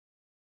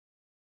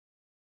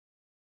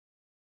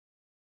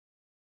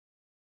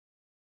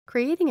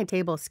Creating a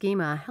table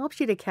schema helps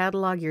you to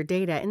catalog your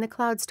data in the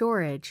cloud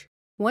storage.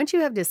 Once you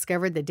have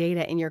discovered the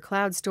data in your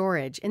cloud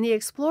storage in the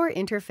Explore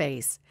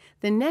interface,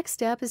 the next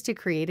step is to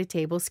create a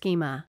table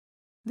schema.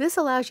 This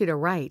allows you to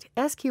write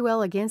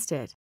SQL against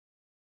it.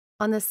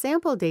 On the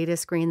sample data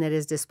screen that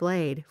is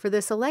displayed for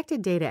the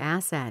selected data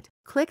asset,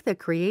 click the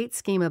Create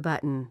Schema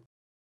button.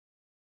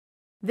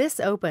 This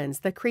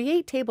opens the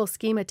Create Table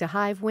Schema to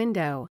Hive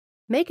window.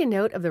 Make a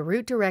note of the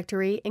root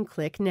directory and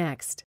click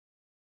Next.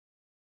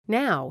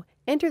 Now,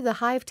 enter the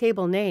Hive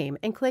table name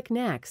and click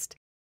Next.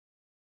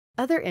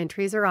 Other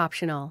entries are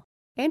optional.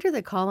 Enter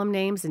the column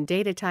names and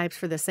data types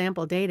for the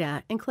sample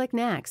data and click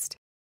Next.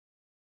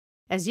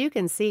 As you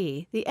can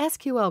see, the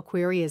SQL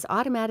query is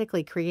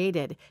automatically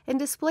created and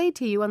displayed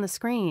to you on the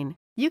screen.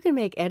 You can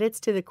make edits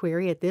to the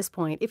query at this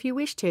point if you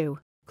wish to.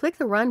 Click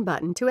the Run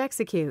button to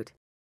execute.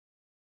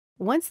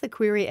 Once the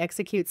query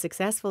executes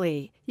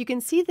successfully, you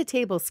can see the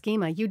table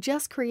schema you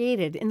just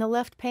created in the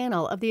left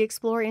panel of the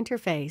Explore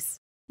interface.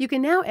 You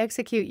can now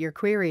execute your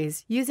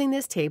queries using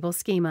this table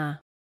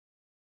schema.